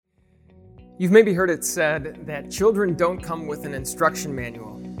You've maybe heard it said that children don't come with an instruction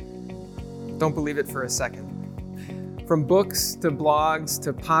manual. Don't believe it for a second. From books to blogs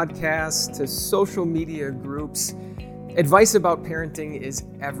to podcasts to social media groups, advice about parenting is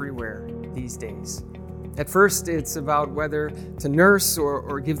everywhere these days. At first, it's about whether to nurse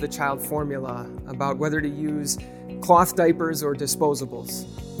or give the child formula, about whether to use cloth diapers or disposables.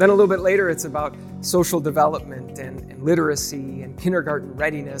 Then a little bit later, it's about social development and literacy and kindergarten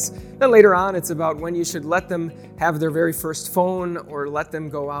readiness. Then later on, it's about when you should let them have their very first phone or let them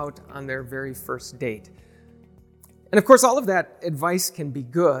go out on their very first date. And of course, all of that advice can be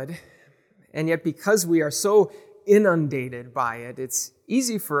good, and yet because we are so inundated by it, it's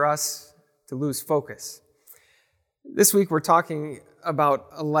easy for us to lose focus. This week, we're talking about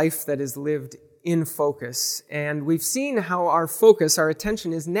a life that is lived in focus, and we've seen how our focus, our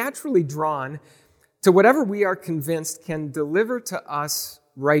attention, is naturally drawn to whatever we are convinced can deliver to us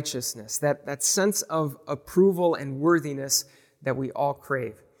righteousness, that sense of approval and worthiness that we all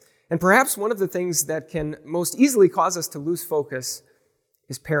crave. And perhaps one of the things that can most easily cause us to lose focus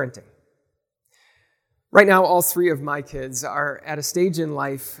is parenting. Right now, all three of my kids are at a stage in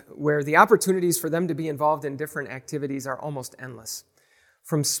life where the opportunities for them to be involved in different activities are almost endless.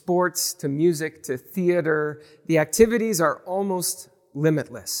 From sports to music to theater, the activities are almost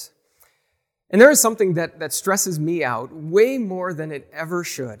limitless. And there is something that stresses me out way more than it ever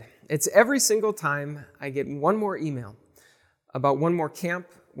should. It's every single time I get one more email about one more camp,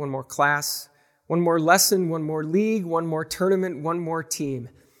 one more class, one more lesson, one more league, one more tournament, one more team.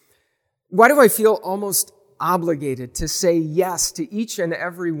 Why do I feel almost obligated to say yes to each and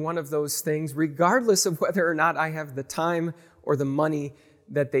every one of those things, regardless of whether or not I have the time or the money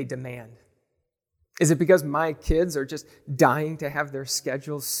that they demand? Is it because my kids are just dying to have their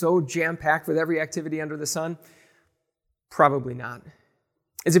schedules so jam-packed with every activity under the sun? Probably not.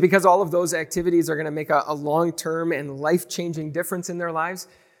 Is it because all of those activities are going to make a long-term and life-changing difference in their lives?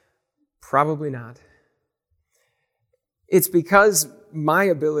 Probably not. It's because my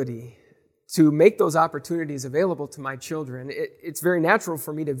ability to make those opportunities available to my children, it's very natural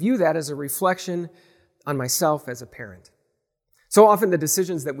for me to view that as a reflection on myself as a parent. So often the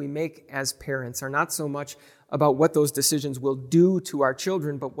decisions that we make as parents are not so much about what those decisions will do to our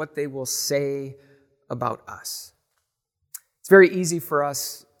children, but what they will say about us. It's very easy for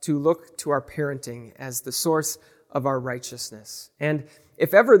us to look to our parenting as the source of our righteousness. And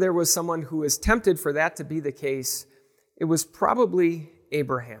if ever there was someone who was tempted for that to be the case, it was probably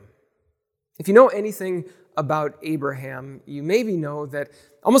Abraham. If you know anything about Abraham, you maybe know that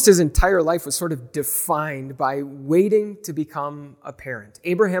almost his entire life was sort of defined by waiting to become a parent.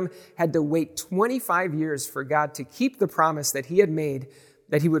 Abraham had to wait 25 years for God to keep the promise that he had made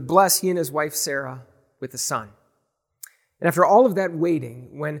that he would bless he and his wife Sarah with a son. And after all of that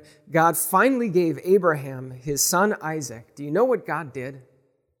waiting, when God finally gave Abraham his son Isaac, do you know what God did?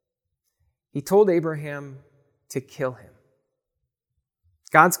 He told Abraham to kill him.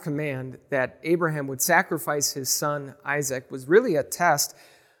 God's command that Abraham would sacrifice his son Isaac was really a test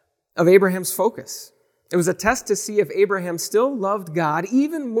of Abraham's focus. It was a test to see if Abraham still loved God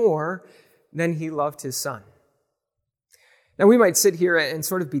even more than he loved his son. Now, we might sit here and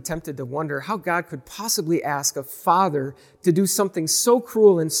sort of be tempted to wonder how God could possibly ask a father to do something so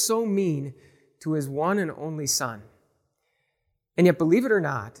cruel and so mean to his one and only son. And yet, believe it or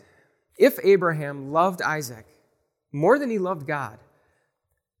not, if Abraham loved Isaac more than he loved God,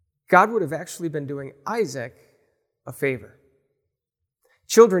 God would have actually been doing Isaac a favor.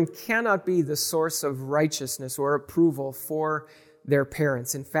 Children cannot be the source of righteousness or approval for their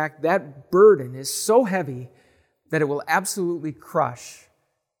parents. In fact, that burden is so heavy that it will absolutely crush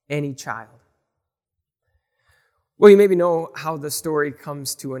any child. Well, you maybe know how the story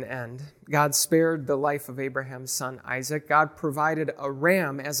comes to an end. God spared the life of Abraham's son Isaac. God provided a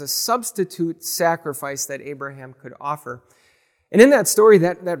ram as a substitute sacrifice that Abraham could offer. And in that story,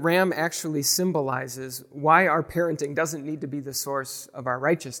 that ram actually symbolizes why our parenting doesn't need to be the source of our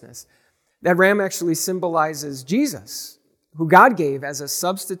righteousness. That ram actually symbolizes Jesus, who God gave as a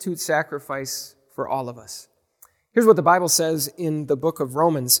substitute sacrifice for all of us. Here's what the Bible says in the book of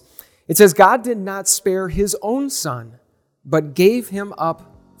Romans. It says, God did not spare his own son, but gave him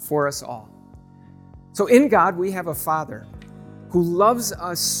up for us all. So in God, we have a Father who loves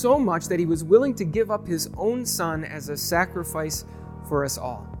us so much that he was willing to give up his own son as a sacrifice for us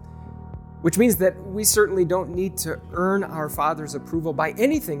all. Which means that we certainly don't need to earn our Father's approval by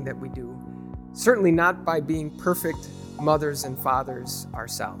anything that we do, certainly not by being perfect mothers and fathers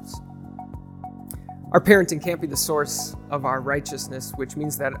ourselves. Our parenting can't be the source of our righteousness, which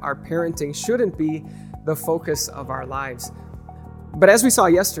means that our parenting shouldn't be the focus of our lives. But as we saw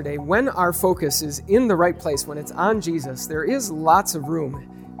yesterday, when our focus is in the right place, when it's on Jesus, there is lots of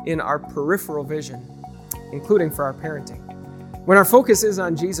room in our peripheral vision, including for our parenting. When our focus is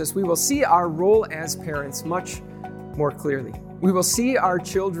on Jesus, we will see our role as parents much more clearly. We will see our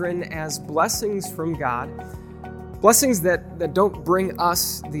children as blessings from God, blessings that don't bring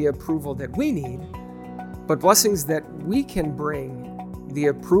us the approval that we need, but blessings that we can bring the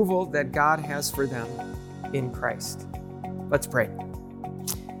approval that God has for them in Christ. Let's pray.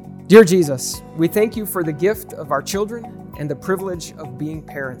 Dear Jesus, we thank you for the gift of our children and the privilege of being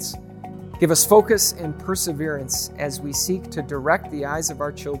parents. Give us focus and perseverance as we seek to direct the eyes of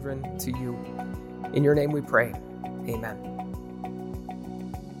our children to you. In your name we pray. Amen.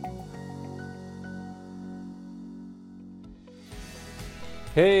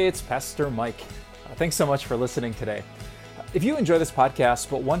 Hey, it's Pastor Mike. Thanks so much for listening today. If you enjoy this podcast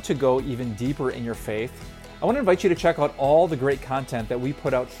but want to go even deeper in your faith, I want to invite you to check out all the great content that we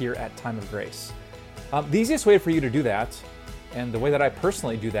put out here at Time of Grace. The easiest way for you to do that, and the way that I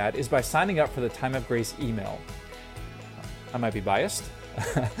personally do that, is by signing up for the Time of Grace email. I might be biased,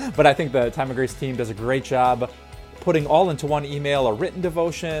 but I think the Time of Grace team does a great job putting all into one email: a written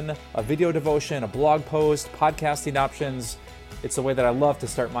devotion, a video devotion, a blog post, podcasting options. It's the way that I love to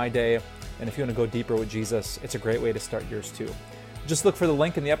start my day, and if you want to go deeper with Jesus, it's a great way to start yours too. Just look for the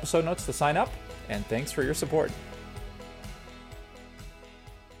link in the episode notes to sign up, and thanks for your support.